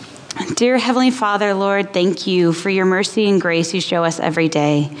Dear Heavenly Father, Lord, thank you for your mercy and grace you show us every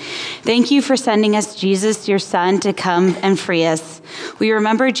day. Thank you for sending us Jesus, your Son, to come and free us. We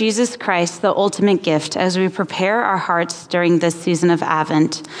remember Jesus Christ, the ultimate gift, as we prepare our hearts during this season of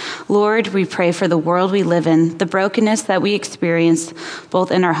Advent. Lord, we pray for the world we live in, the brokenness that we experience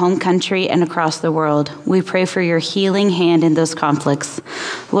both in our home country and across the world. We pray for your healing hand in those conflicts.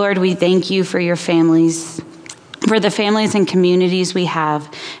 Lord, we thank you for your families, for the families and communities we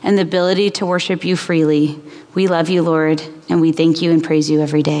have, and the ability to worship you freely. We love you, Lord, and we thank you and praise you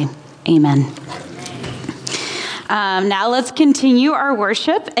every day. Amen. Now let's continue our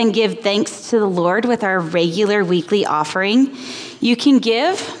worship and give thanks to the Lord with our regular weekly offering. You can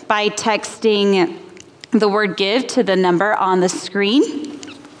give by texting the word give to the number on the screen,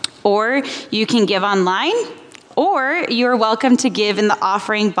 or you can give online, or you're welcome to give in the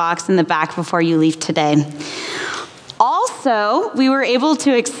offering box in the back before you leave today. Also, we were able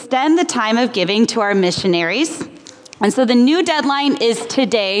to extend the time of giving to our missionaries. And so the new deadline is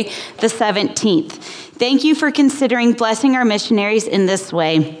today, the 17th. Thank you for considering blessing our missionaries in this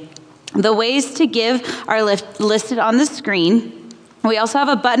way. The ways to give are listed on the screen. We also have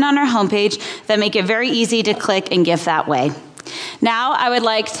a button on our homepage that make it very easy to click and give that way. Now, I would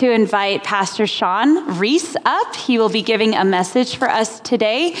like to invite Pastor Sean Reese up. He will be giving a message for us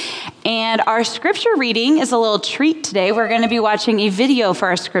today. And our scripture reading is a little treat today. We're going to be watching a video for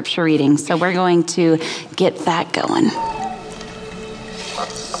our scripture reading. So we're going to get that going.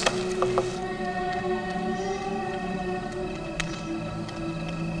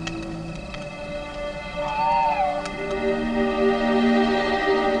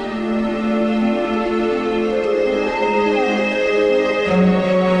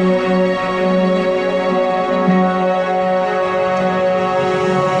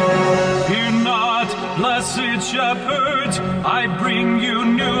 Shepherds, I bring you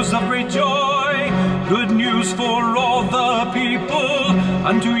news of great joy, good news for all the people.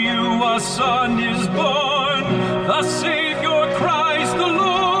 Unto you a son is born, the Savior Christ the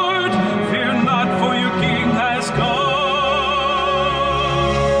Lord. Fear not, for your King has come.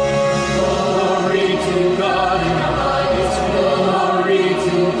 Glory to God in the highest, glory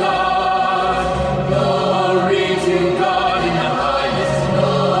to God. Glory to God in the highest,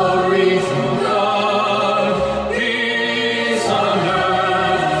 glory to God.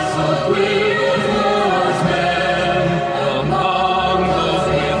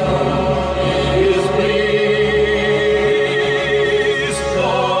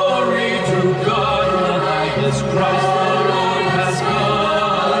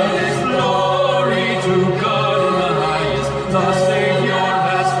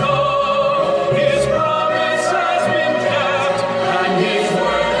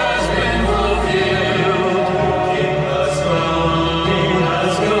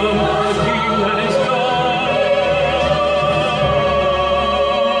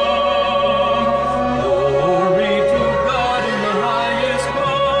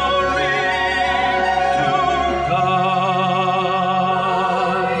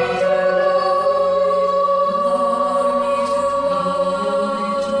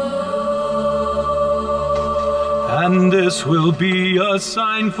 And this will be a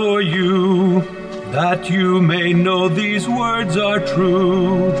sign for you, that you may know these words are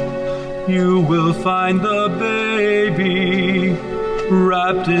true. You will find the baby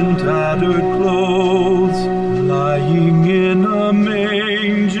wrapped in tattered clothes, lying in a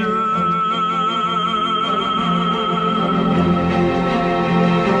manger.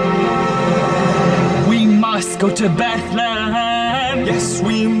 We must go to Bethlehem. Yes,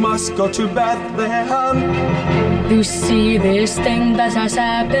 we must go to Bethlehem. To see this thing that has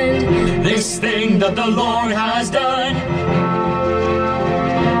happened, this thing that the Lord has done.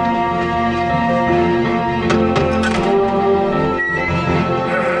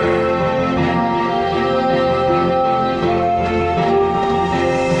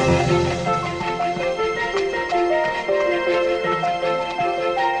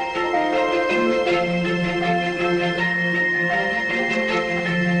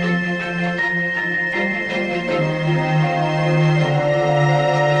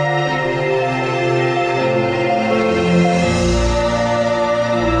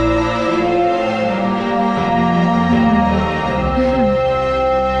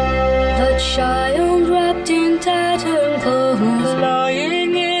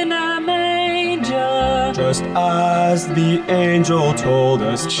 As the angel told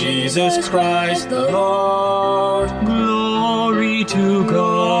us, Jesus Christ the Lord. Glory to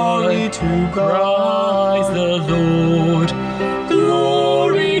God, glory to God. Christ the Lord.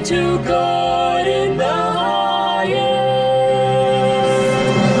 Glory to God in the highest.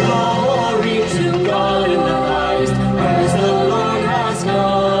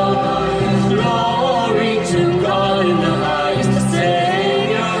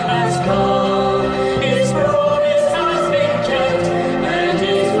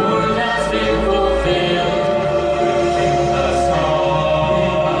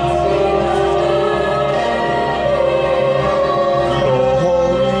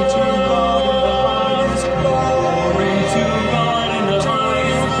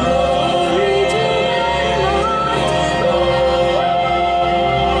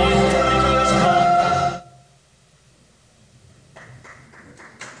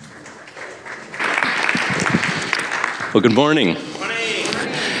 morning.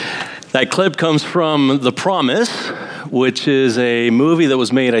 That clip comes from The Promise, which is a movie that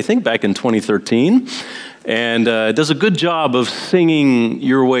was made, I think, back in 2013. And it does a good job of singing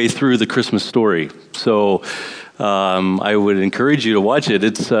your way through the Christmas story. So I would encourage you to watch it.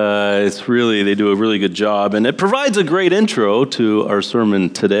 It's really, they do a really good job. And it provides a great intro to our sermon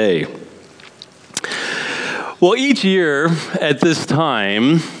today. Well, each year at this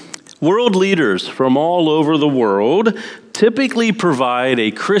time, world leaders from all over the world typically provide a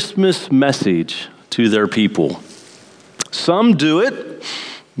Christmas message to their people. Some do it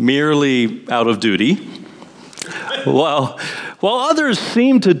merely out of duty, while others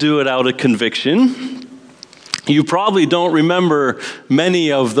seem to do it out of conviction. You probably don't remember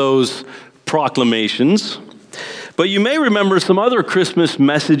many of those proclamations, but you may remember some other Christmas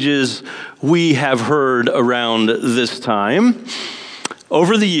messages we have heard around this time.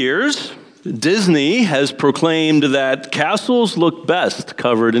 Over the years, Disney has proclaimed that castles look best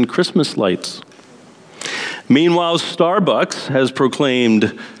covered in Christmas lights. Meanwhile, Starbucks has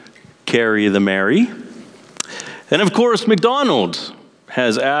proclaimed carry the Mary. And of course, McDonald's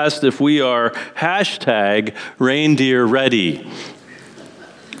has asked if we are hashtag reindeer ready.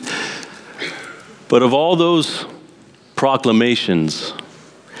 But of all those proclamations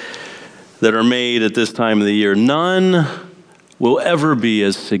that are made at this time of the year, none will ever be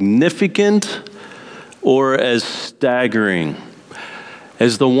as significant or as staggering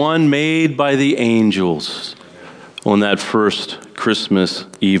as the one made by the angels on that first Christmas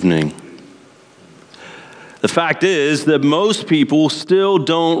evening. The fact is that most people still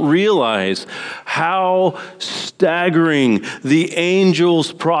don't realize how staggering the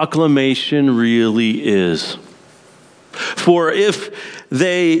angel's proclamation really is. For if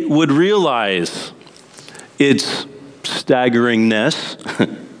they would realize its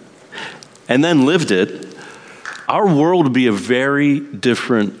staggeringness and then lived it, our world would be a very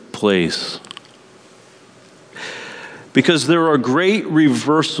different place. Because there are great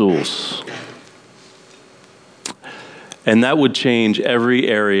reversals, and that would change every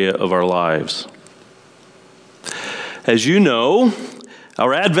area of our lives. As you know,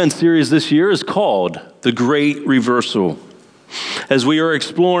 our Advent series this year is called The Great Reversal, as we are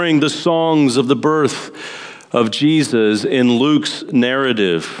exploring the songs of the birth of Jesus in Luke's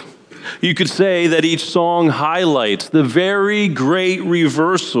narrative. You could say that each song highlights the very great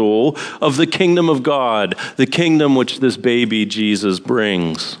reversal of the kingdom of God, the kingdom which this baby Jesus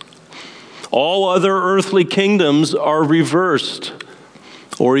brings. All other earthly kingdoms are reversed,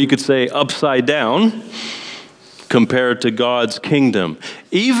 or you could say upside down, compared to God's kingdom.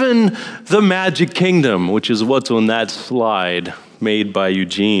 Even the magic kingdom, which is what's on that slide made by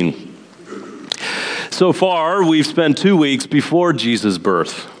Eugene. So far, we've spent 2 weeks before Jesus'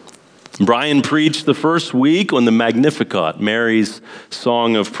 birth. Brian preached the first week on the Magnificat, Mary's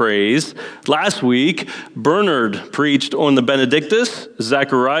song of praise. Last week, Bernard preached on the Benedictus,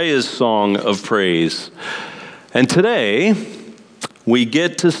 Zechariah's song of praise. And today, we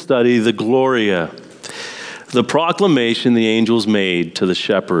get to study the Gloria, the proclamation the angels made to the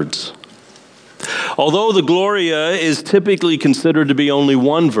shepherds. Although the Gloria is typically considered to be only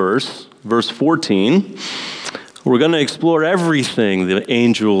one verse, verse 14, we're going to explore everything the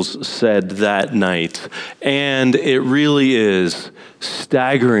angels said that night. And it really is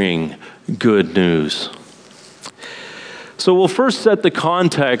staggering good news. So we'll first set the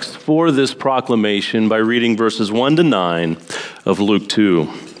context for this proclamation by reading verses 1 to 9 of Luke 2.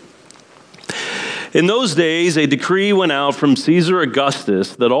 In those days, a decree went out from Caesar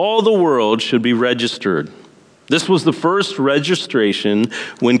Augustus that all the world should be registered. This was the first registration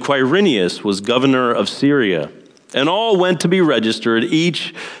when Quirinius was governor of Syria. And all went to be registered,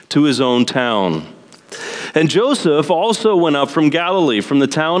 each to his own town. And Joseph also went up from Galilee, from the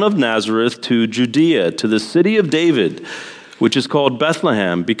town of Nazareth to Judea, to the city of David, which is called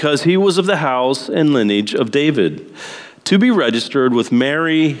Bethlehem, because he was of the house and lineage of David, to be registered with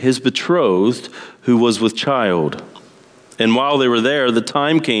Mary, his betrothed, who was with child. And while they were there, the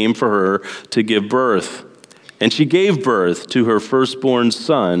time came for her to give birth. And she gave birth to her firstborn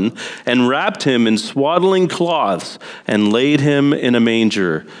son, and wrapped him in swaddling cloths, and laid him in a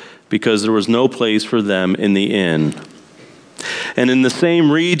manger, because there was no place for them in the inn. And in the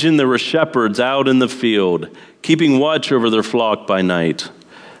same region there were shepherds out in the field, keeping watch over their flock by night.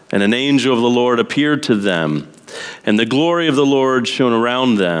 And an angel of the Lord appeared to them, and the glory of the Lord shone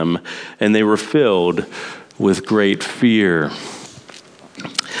around them, and they were filled with great fear.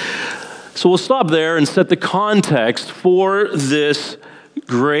 So we'll stop there and set the context for this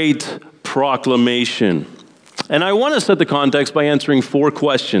great proclamation. And I want to set the context by answering 4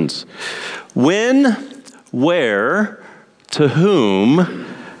 questions. When, where, to whom,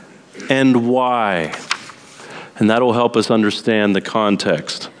 and why. And that'll help us understand the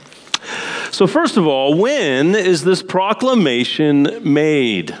context. So first of all, when is this proclamation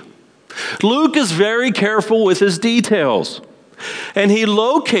made? Luke is very careful with his details. And he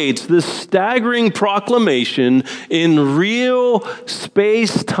locates this staggering proclamation in real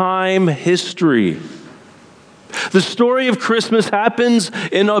space-time history. The story of Christmas happens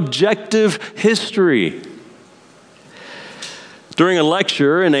in objective history. During a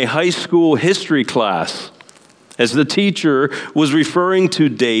lecture in a high school history class, as the teacher was referring to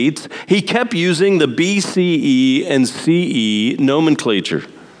dates, he kept using the BCE and CE nomenclature.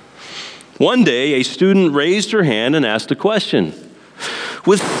 One day, a student raised her hand and asked a question.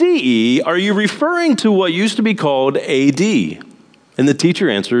 With CE, are you referring to what used to be called AD? And the teacher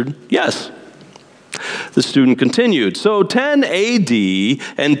answered, yes. The student continued, so 10 AD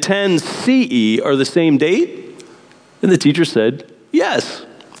and 10 CE are the same date? And the teacher said, yes.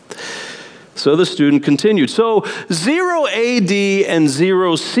 So the student continued, so 0 AD and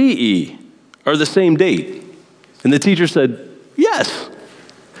 0 CE are the same date? And the teacher said, yes.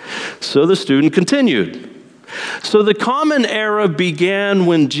 So the student continued. So the common era began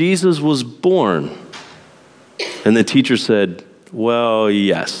when Jesus was born. And the teacher said, well,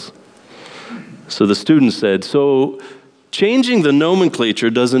 yes. So the student said, so changing the nomenclature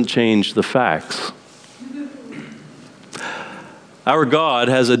doesn't change the facts. Our God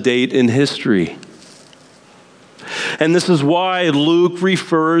has a date in history. And this is why Luke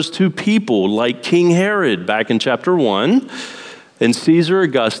refers to people like King Herod back in chapter 1, and Caesar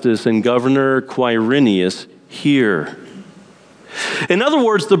Augustus and Governor Quirinius here. In other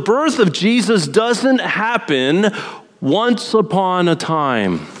words, the birth of Jesus doesn't happen once upon a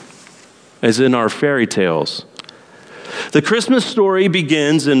time, as in our fairy tales. The Christmas story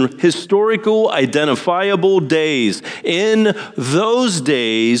begins in historical, identifiable days. In those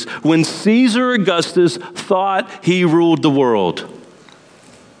days when Caesar Augustus thought he ruled the world.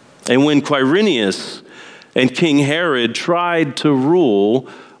 And when Quirinius and King Herod tried to rule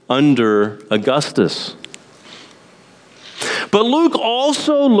under Augustus. But Luke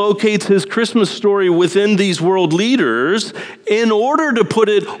also locates his Christmas story within these world leaders in order to put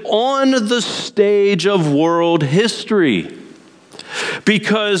it on the stage of world history.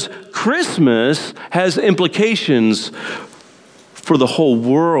 Because Christmas has implications for the whole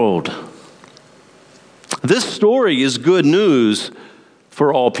world. This story is good news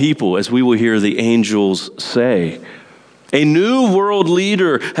for all people, as we will hear the angels say. A new world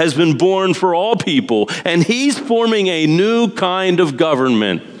leader has been born for all people, and he's forming a new kind of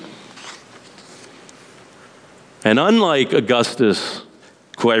government. And unlike Augustus,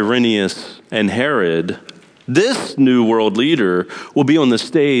 Quirinius, and Herod, this new world leader will be on the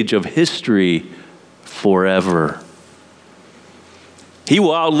stage of history forever. He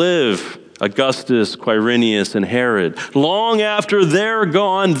will outlive Augustus, Quirinius, and Herod. Long after they're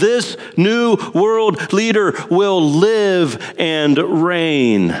gone, this new world leader will live and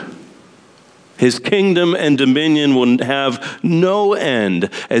reign. His kingdom and dominion will have no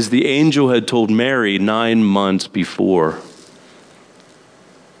end, as the angel had told Mary 9 months before.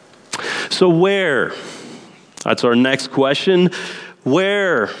 So where? That's our next question.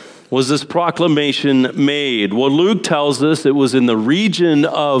 Where was this proclamation made? Well, Luke tells us it was in the region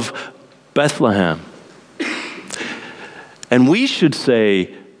of Bethlehem. And we should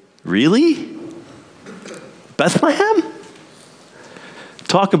say, really? Bethlehem?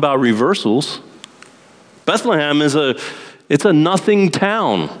 Talk about reversals. Bethlehem is a nothing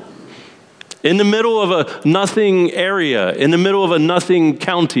town. In the middle of a nothing area, in the middle of a nothing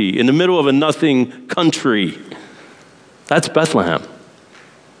county, in the middle of a nothing country. That's Bethlehem.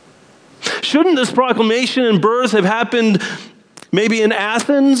 Shouldn't this proclamation and birth have happened maybe in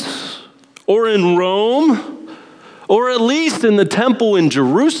Athens? Or in Rome, or at least in the temple in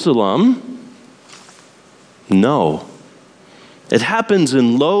Jerusalem? No. It happens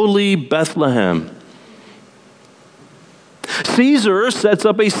in lowly Bethlehem. Caesar sets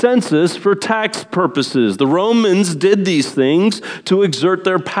up a census for tax purposes. The Romans did these things to exert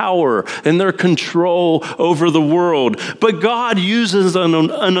their power and their control over the world. But God uses an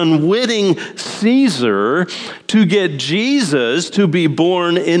unwitting Caesar to get Jesus to be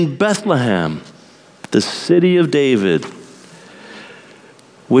born in Bethlehem, the city of David,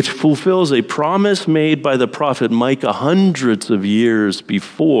 which fulfills a promise made by the prophet Micah hundreds of years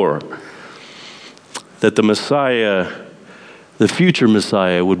before, that the Messiah, the future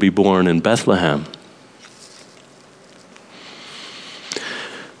Messiah, would be born in Bethlehem.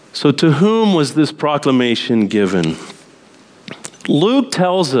 So to whom was this proclamation given? Luke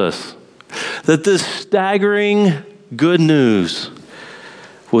tells us that this staggering good news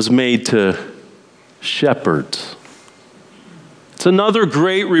was made to shepherds. It's another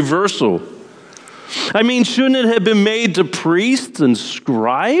great reversal. I mean, shouldn't it have been made to priests and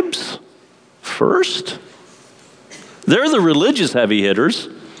scribes first? They're the religious heavy hitters.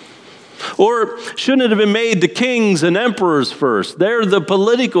 Or shouldn't it have been made to kings and emperors first? They're the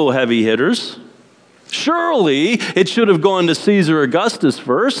political heavy hitters. Surely it should have gone to Caesar Augustus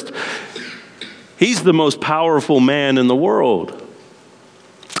first. He's the most powerful man in the world.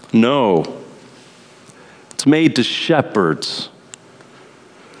 No. It's made to shepherds.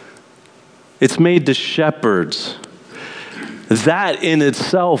 It's made to shepherds. That in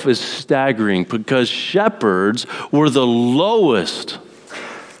itself is staggering because shepherds were the lowest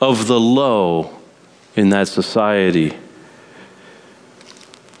of the low in that society.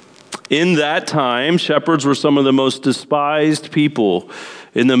 In that time, shepherds were some of the most despised people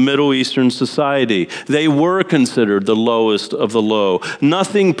in the Middle Eastern society. They were considered the lowest of the low.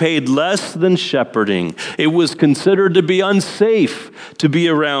 Nothing paid less than shepherding. It was considered to be unsafe to be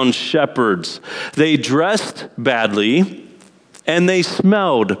around shepherds. They dressed badly and they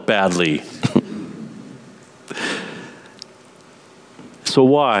smelled badly. So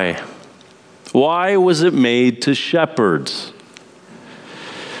why? Why was it made to shepherds?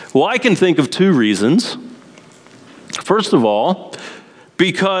 Well, I can think of two reasons. First of all,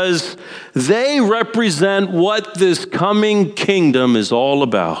 because they represent what this coming kingdom is all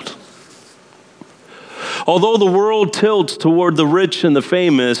about. Although the world tilts toward the rich and the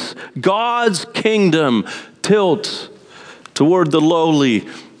famous, God's kingdom tilts toward the lowly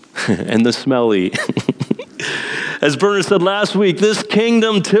and the smelly. As Bernard said last week, this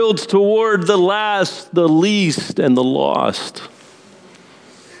kingdom tilts toward the last, the least, and the lost.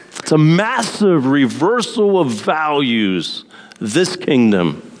 It's a massive reversal of values, this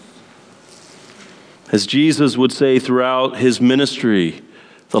kingdom. As Jesus would say throughout his ministry,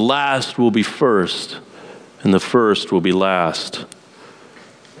 the last will be first, and the first will be last.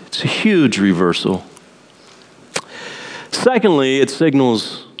 It's a huge reversal. Secondly, it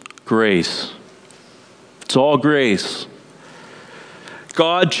signals grace. It's all grace.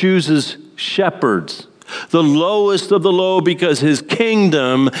 God chooses shepherds, the lowest of the low, because his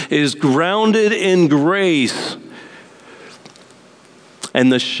kingdom is grounded in grace.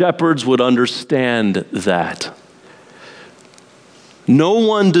 And the shepherds would understand that. No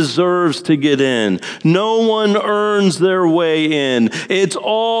one deserves to get in. No one earns their way in. It's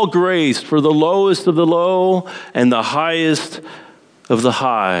all grace for the lowest of the low and the highest of the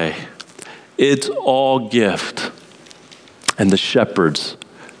high. It's all gift. And the shepherds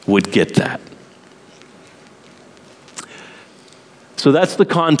would get that. So that's the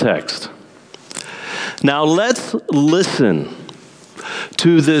context. Now let's listen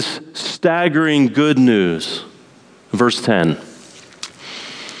to this staggering good news. Verse 10.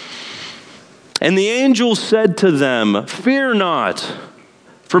 And the angel said to them, "Fear not,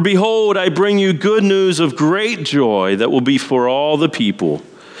 for behold, I bring you good news of great joy that will be for all the people.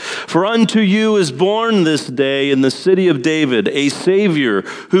 For unto you is born this day in the city of David a Savior,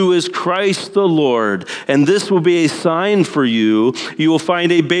 who is Christ the Lord. And this will be a sign for you. You will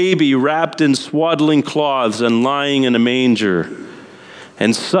find a baby wrapped in swaddling cloths and lying in a manger."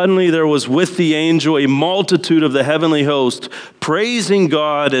 And suddenly there was with the angel a multitude of the heavenly host, praising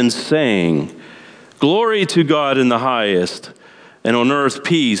God and saying, "Glory to God in the highest, and on earth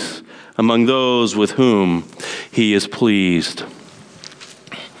peace among those with whom he is pleased."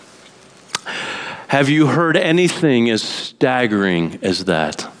 Have you heard anything as staggering as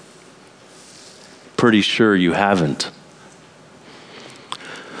that? Pretty sure you haven't.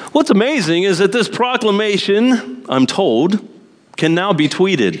 What's amazing is that this proclamation, I'm told, can now be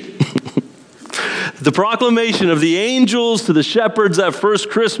tweeted. The proclamation of the angels to the shepherds that first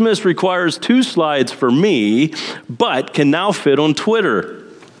Christmas requires 2 slides for me, but can now fit on Twitter.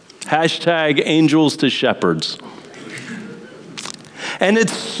 #AngelsToShepherds. And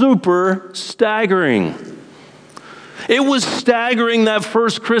it's super staggering. It was staggering that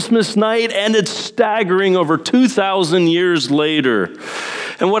first Christmas night, and it's staggering over 2,000 years later.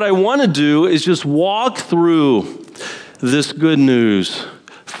 And what I want to do is just walk through this good news,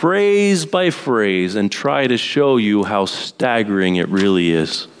 phrase by phrase, and try to show you how staggering it really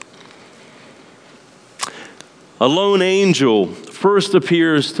is. A lone angel first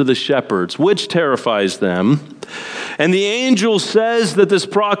appears to the shepherds, which terrifies them. And the angel says that this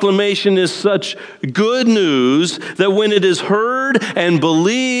proclamation is such good news that when it is heard and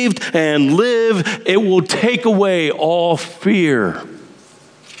believed and lived, it will take away all fear.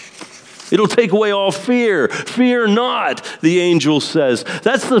 It'll take away all fear. Fear not, the angel says.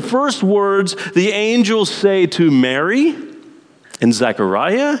 That's the first words the angels say to Mary and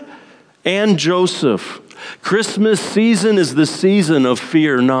Zechariah and Joseph. Christmas season is the season of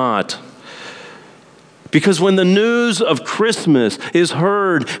fear not. Because when the news of Christmas is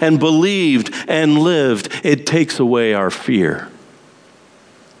heard and believed and lived, it takes away our fear.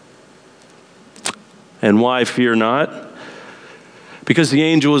 And why fear not? Because the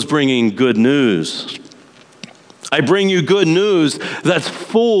angel is bringing good news. I bring you good news that's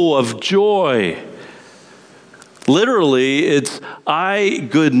full of joy. Literally, it's I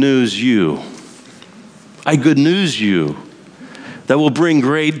good news you. I good news you. That will bring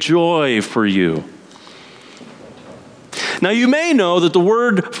great joy for you. Now, you may know that the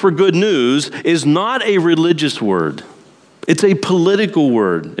word for good news is not a religious word. It's a political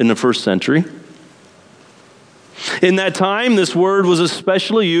word in the first century. In that time, this word was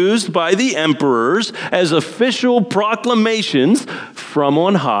especially used by the emperors as official proclamations from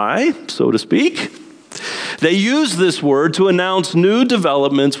on high, so to speak. They used this word to announce new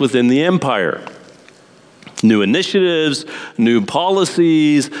developments within the empire. New initiatives, new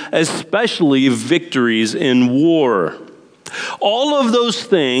policies, especially victories in war. All of those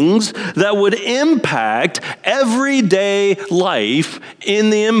things that would impact everyday life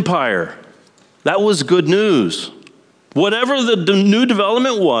in the empire. That was good news. Whatever the new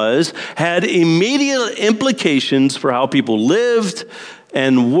development was, had immediate implications for how people lived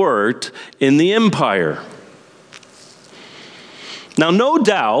and worked in the empire. Now, no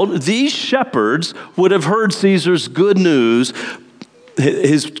doubt, these shepherds would have heard Caesar's good news,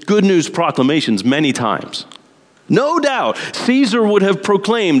 his good news proclamations many times. No doubt, Caesar would have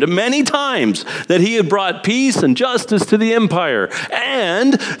proclaimed many times that he had brought peace and justice to the empire,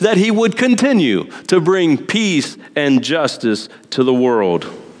 and that he would continue to bring peace and justice to the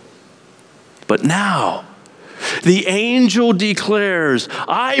world. But now, the angel declares,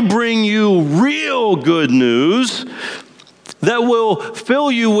 I bring you real good news that will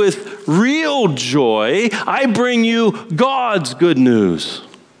fill you with real joy. I bring you God's good news,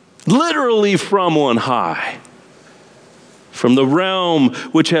 literally from on high. From the realm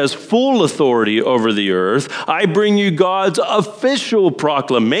which has full authority over the earth, I bring you God's official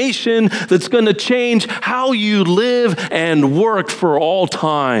proclamation that's going to change how you live and work for all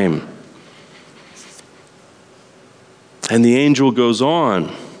time. And the angel goes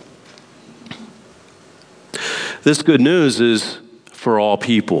on. This good news is for all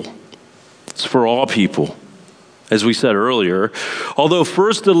people. It's for all people. As we said earlier, although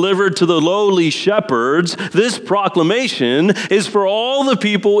first delivered to the lowly shepherds, this proclamation is for all the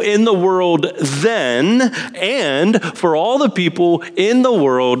people in the world then and for all the people in the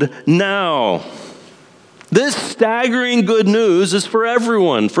world now. This staggering good news is for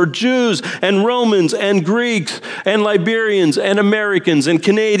everyone, for Jews and Romans and Greeks and Liberians and Americans and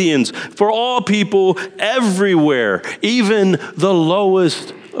Canadians, for all people everywhere, even the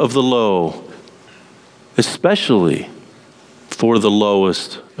lowest of the low. Especially for the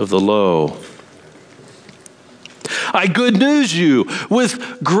lowest of the low. I good news you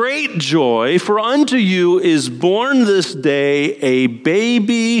with great joy, for unto you is born this day a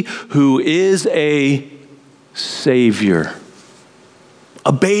baby who is a Savior.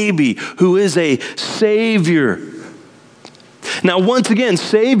 A baby who is a Savior. Now, once again,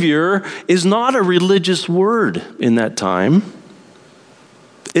 Savior is not a religious word in that time.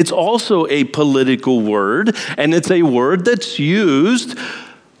 It's also a political word, and it's a word that's used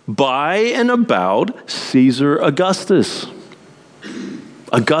by and about Caesar Augustus.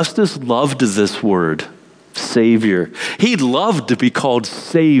 Augustus loved this word, Savior. He loved to be called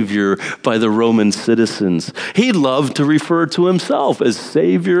Savior by the Roman citizens. He loved to refer to himself as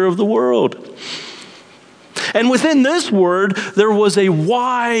Savior of the world. And within this word, there was a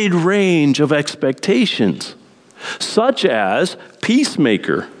wide range of expectations, such as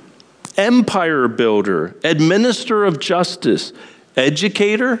peacemaker, empire builder, administrator of justice,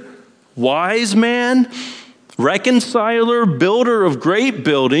 educator, wise man, reconciler, builder of great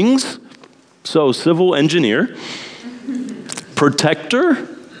buildings, so civil engineer, protector,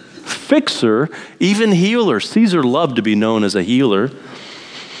 fixer, even healer. Caesar loved to be known as a healer.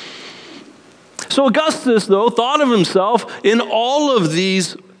 So Augustus, though, thought of himself in all of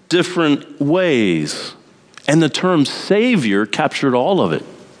these different ways. And the term Savior captured all of it.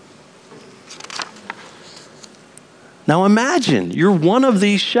 Now imagine you're one of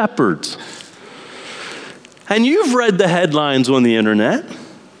these shepherds. And you've read the headlines on the internet.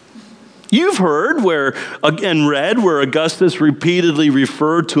 You've heard and read where Augustus repeatedly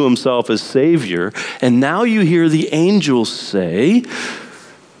referred to himself as Savior. And now you hear the angels say,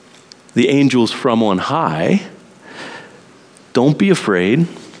 the angels from on high, don't be afraid.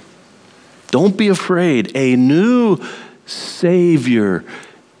 Don't be afraid. A new Savior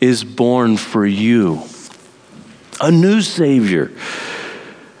is born for you. A new Savior.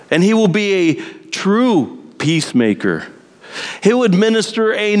 And he will be a true peacemaker. He'll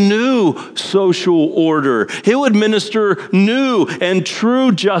administer a new social order. He'll administer new and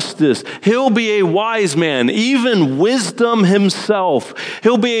true justice. He'll be a wise man, even wisdom himself.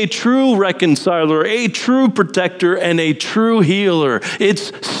 He'll be a true reconciler, a true protector, and a true healer.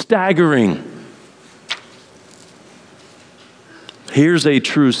 It's staggering. Here's a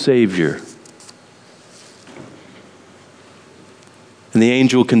true Savior. And the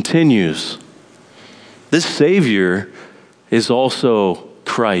angel continues. This Savior is also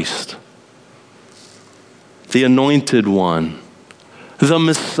Christ, the anointed one, the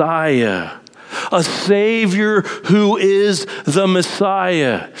Messiah, a Savior who is the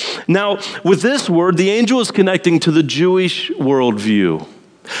Messiah. Now, with this word, the angel is connecting to the Jewish worldview.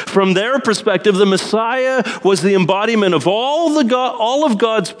 From their perspective, the Messiah was the embodiment of all of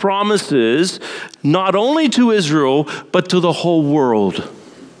God's promises, not only to Israel, but to the whole world.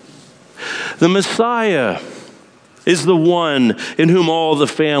 The Messiah is the one in whom all the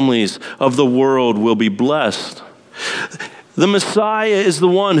families of the world will be blessed. The Messiah is the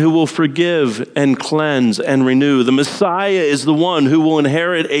one who will forgive and cleanse and renew. The Messiah is the one who will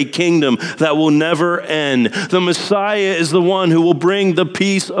inherit a kingdom that will never end. The Messiah is the one who will bring the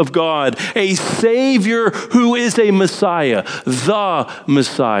peace of God. A Savior who is a Messiah, the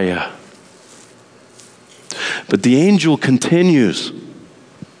Messiah. But the angel continues.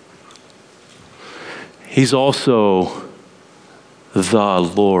 He's also the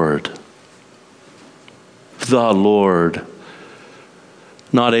Lord. The Lord.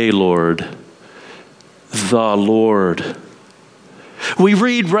 Not a Lord. The Lord. We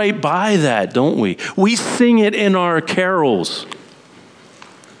read right by that, don't we? We sing it in our carols.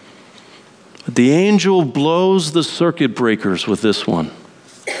 But the angel blows the circuit breakers with this one.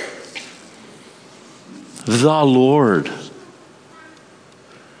 The Lord.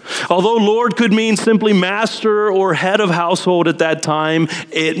 Although Lord could mean simply master or head of household at that time,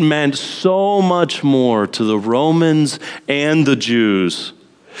 it meant so much more to the Romans and the Jews.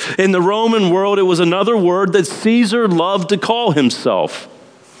 In the Roman world, it was another word that Caesar loved to call himself,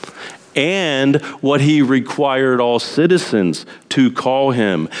 and what he required all citizens to call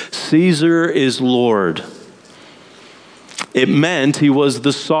him. Caesar is Lord. It meant he was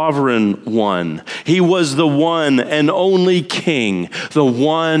the sovereign one. He was the one and only king, the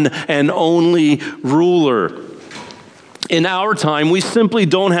one and only ruler. In our time, we simply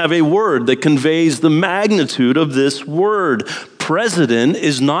don't have a word that conveys the magnitude of this word. President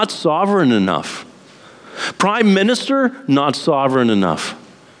is not sovereign enough. Prime minister, not sovereign enough.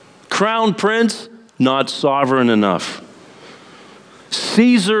 Crown prince, not sovereign enough.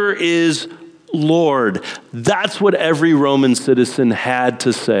 Caesar is Lord. That's what every Roman citizen had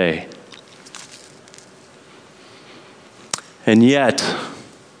to say. And yet,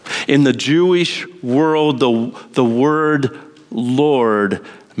 in the Jewish world, the word Lord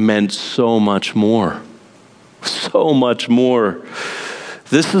meant so much more. So much more.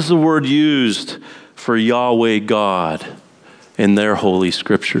 This is the word used for Yahweh God in their holy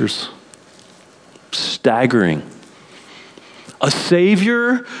scriptures. Staggering. A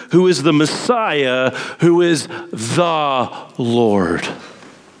Savior who is the Messiah, who is the Lord.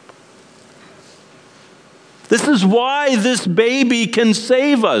 This is why this baby can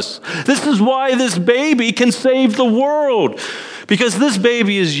save us. This is why this baby can save the world. Because this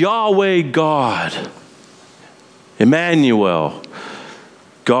baby is Yahweh God. Emmanuel,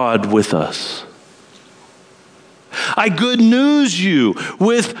 God with us. I good news you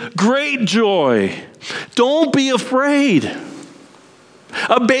with great joy. Don't be afraid.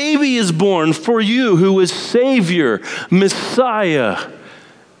 A baby is born for you who is Savior, Messiah,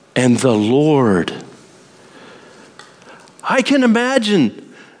 and the Lord. I can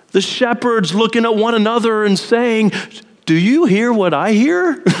imagine the shepherds looking at one another and saying, "Do you hear what I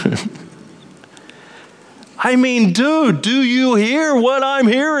hear?" I mean, dude, do you hear what I'm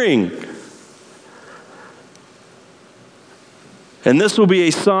hearing? And this will be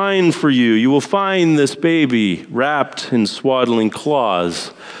a sign for you. You will find this baby wrapped in swaddling cloths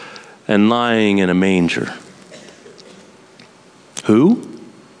and lying in a manger. Who?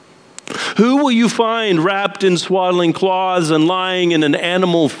 Who will you find wrapped in swaddling cloths and lying in an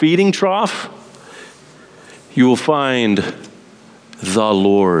animal feeding trough? You will find the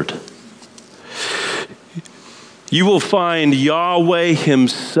Lord. You will find Yahweh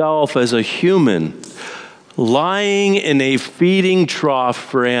himself as a human, lying in a feeding trough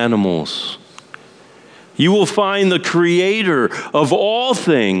for animals. You will find the creator of all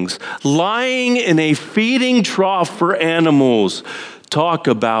things lying in a feeding trough for animals. Talk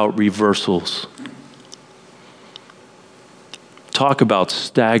about reversals. Talk about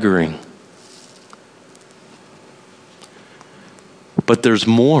staggering. But there's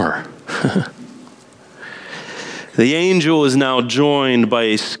more. The angel is now joined by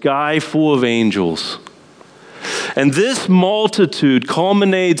a sky full of angels. And this multitude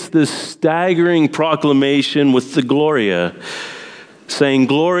culminates this staggering proclamation with the Gloria, saying,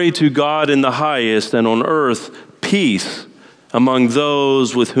 "Glory to God in the highest, and on earth peace among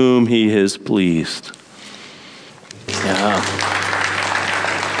those with whom he is pleased." Yeah.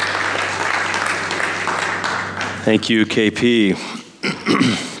 Thank you, KP.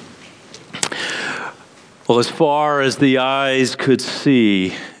 Well, as far as the eyes could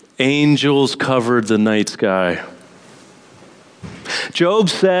see, angels covered the night sky. Job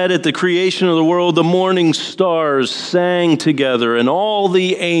said at the creation of the world, the morning stars sang together and all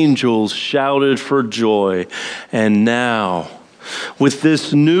the angels shouted for joy. And now, with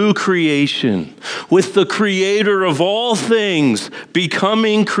this new creation, with the creator of all things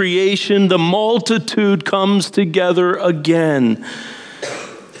becoming creation, the multitude comes together again,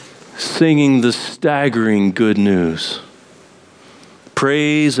 singing the staggering good news.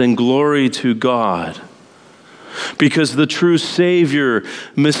 Praise and glory to God, because the true Savior,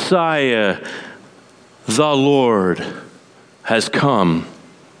 Messiah, the Lord, has come.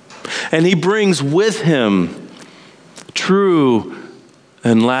 And he brings with him true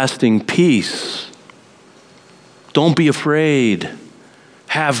and lasting peace. Don't be afraid.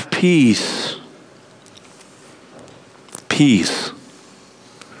 Have peace. Peace.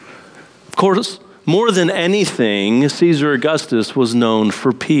 Of course, more than anything, Caesar Augustus was known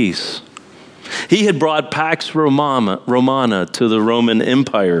for peace. He had brought Pax Romana to the Roman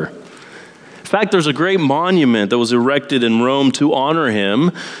Empire. In fact, there's a great monument that was erected in Rome to honor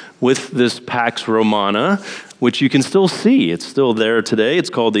him with this Pax Romana, which you can still see. It's still there today. It's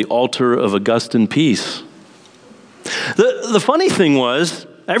called the Altar of Augustan Peace. The funny thing was,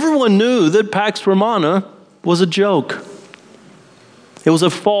 everyone knew that Pax Romana was a joke. It was a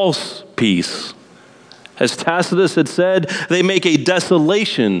false peace. As Tacitus had said, they make a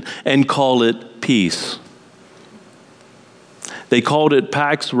desolation and call it peace. They called it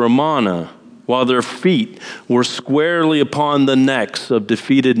Pax Romana, while their feet were squarely upon the necks of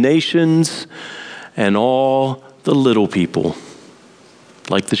defeated nations and all the little people,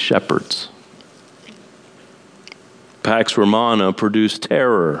 like the shepherds. Pax Romana produced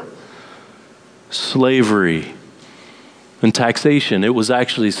terror, slavery, and taxation. It was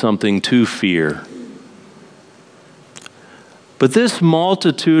actually something to fear. But this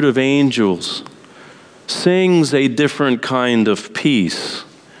multitude of angels sings a different kind of peace,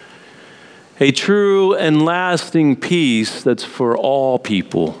 a true and lasting peace that's for all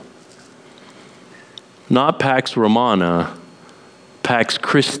people. Not Pax Romana, Pax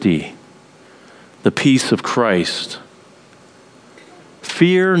Christi, the peace of Christ.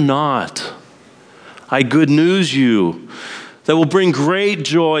 Fear not, I good news you, that will bring great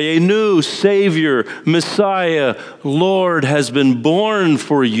joy. A new Savior, Messiah, Lord has been born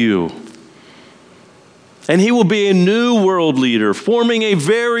for you. And he will be a new world leader, forming a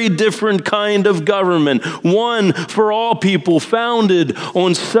very different kind of government, one for all people, founded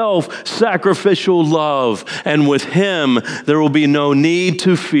on self-sacrificial love. And with him, there will be no need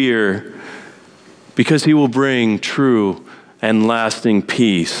to fear, because he will bring true and lasting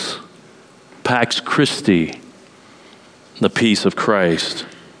peace. Pax Christi, the peace of Christ.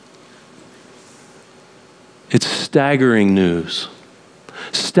 It's staggering news,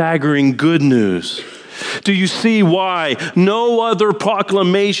 staggering good news. Do you see why no other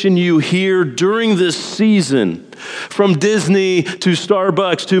proclamation you hear during this season, from Disney to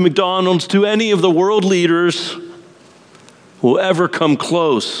Starbucks to McDonald's to any of the world leaders, will ever come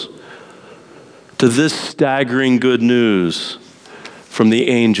close to this staggering good news from the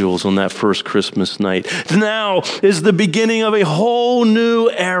angels on that first Christmas night? Now is the beginning of a whole new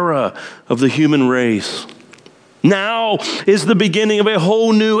era of the human race. Now is the beginning of a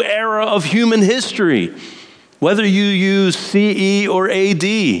whole new era of human history, whether you use CE or AD.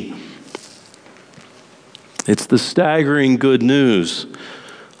 It's the staggering good news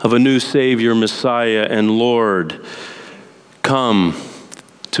of a new Savior, Messiah, and Lord come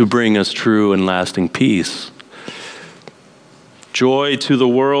to bring us true and lasting peace. Joy to the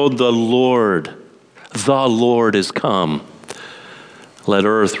world, the Lord is come. Let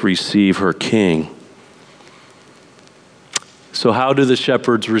earth receive her King. So how do the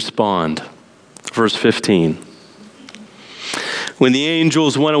shepherds respond? Verse 15. When the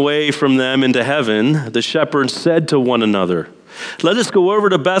angels went away from them into heaven, the shepherds said to one another, "Let us go over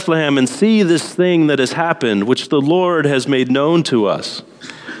to Bethlehem and see this thing that has happened, which the Lord has made known to us."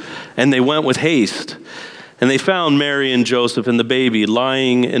 And they went with haste, and they found Mary and Joseph and the baby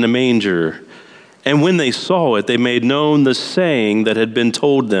lying in a manger. And when they saw it, they made known the saying that had been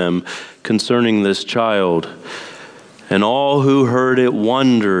told them concerning this child. And all who heard it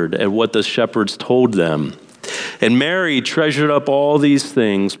wondered at what the shepherds told them. And Mary treasured up all these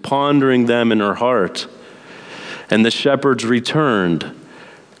things, pondering them in her heart. And the shepherds returned,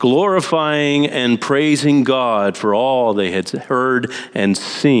 glorifying and praising God for all they had heard and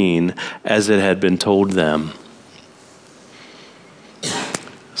seen as it had been told them.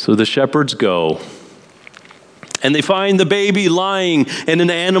 So the shepherds go, and they find the baby lying in an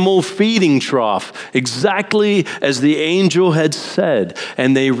animal feeding trough, exactly as the angel had said,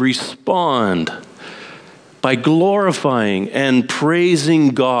 and they respond by glorifying and praising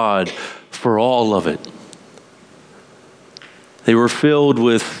God for all of it. They were filled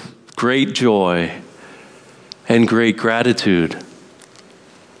with great joy and great gratitude.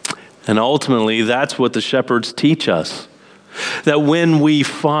 And ultimately, that's what the shepherds teach us. That when we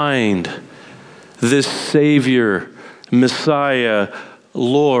find this Savior, Messiah,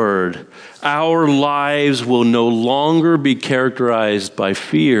 Lord, our lives will no longer be characterized by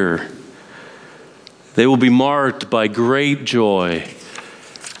fear. They will be marked by great joy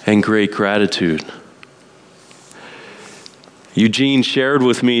and great gratitude. Eugene shared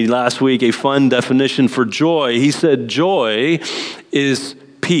with me last week a fun definition for joy. He said, joy is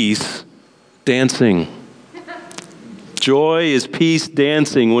peace dancing. Joy is peace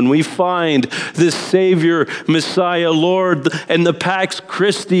dancing. When we find this Savior, Messiah, Lord, and the Pax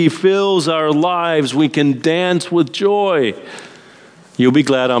Christi fills our lives, we can dance with joy. You'll be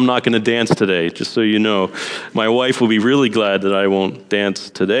glad I'm not going to dance today, just so you know. My wife will be really glad that I won't dance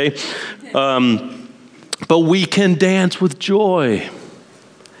today. But we can dance with joy.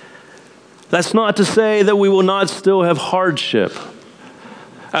 That's not to say that we will not still have hardship.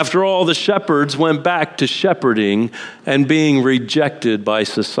 After all, the shepherds went back to shepherding and being rejected by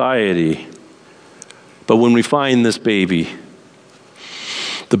society. But when we find this baby,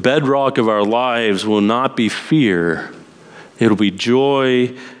 the bedrock of our lives will not be fear. It'll be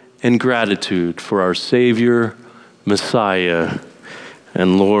joy and gratitude for our Savior, Messiah,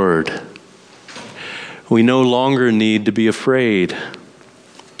 and Lord. We no longer need to be afraid.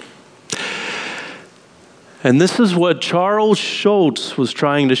 And this is what Charles Schulz was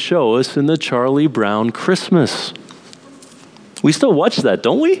trying to show us in the Charlie Brown Christmas. We still watch that,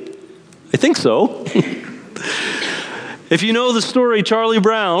 don't we? I think so. If you know the story, Charlie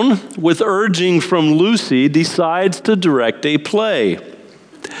Brown, with urging from Lucy, decides to direct a play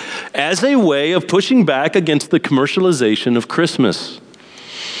as a way of pushing back against the commercialization of Christmas.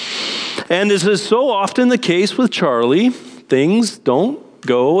 And as is so often the case with Charlie, things don't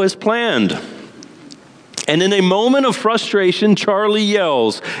go as planned. And in a moment of frustration, Charlie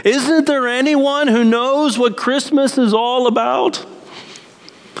yells, "Isn't there anyone who knows what Christmas is all about?"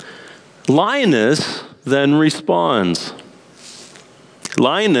 Linus then responds.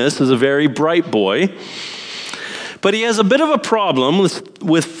 Linus is a very bright boy, but he has a bit of a problem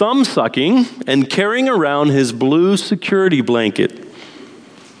with thumb sucking and carrying around his blue security blanket.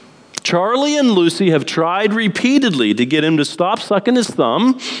 Charlie and Lucy have tried repeatedly to get him to stop sucking his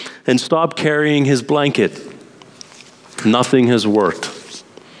thumb and stop carrying his blanket. Nothing has worked.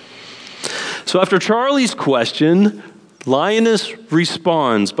 So after Charlie's question, Linus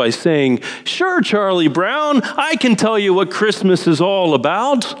responds by saying, "Sure, Charlie Brown, I can tell you what Christmas is all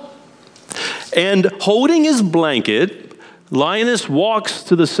about." And holding his blanket, Linus walks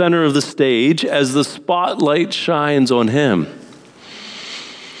to the center of the stage as the spotlight shines on him.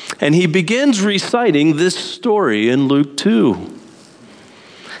 And he begins reciting this story in Luke 2.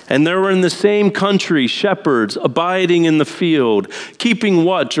 And there were in the same country shepherds abiding in the field, keeping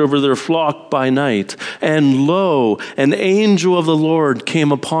watch over their flock by night. And lo, an angel of the Lord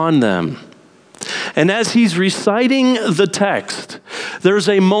came upon them. And as he's reciting the text, there's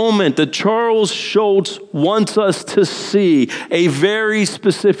a moment that Charles Schulz wants us to see, a very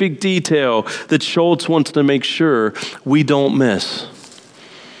specific detail that Schulz wants to make sure we don't miss.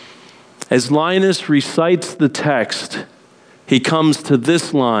 As Linus recites the text, he comes to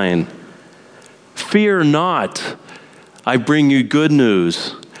this line, "Fear not, I bring you good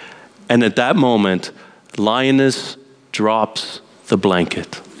news." And at that moment, Linus drops the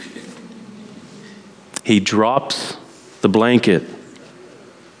blanket. He drops the blanket.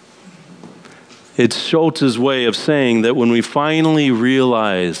 It's Schultz's way of saying that when we finally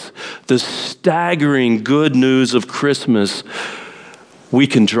realize the staggering good news of Christmas, we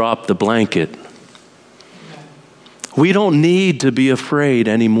can drop the blanket. We don't need to be afraid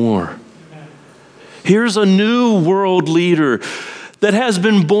anymore. Here's a new world leader that has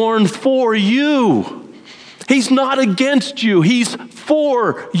been born for you. He's not against you. He's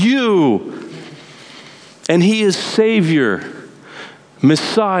for you. And he is Savior,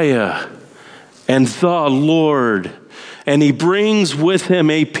 Messiah, and the Lord. And he brings with him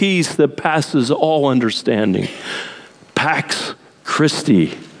a peace that passes all understanding. Pax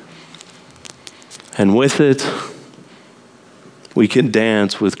Christi. And with it, we can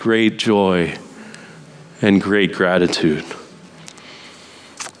dance with great joy and great gratitude.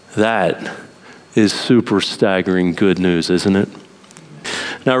 That is super staggering good news, isn't it?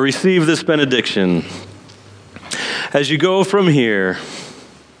 Now receive this benediction. As you go from here,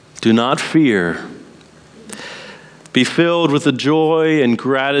 do not fear. Be filled with the joy and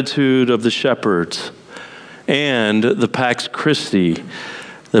gratitude of the shepherds and the Pax Christi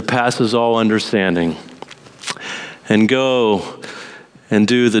that passes all understanding. And go and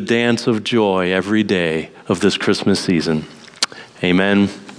do the dance of joy every day of this Christmas season. Amen.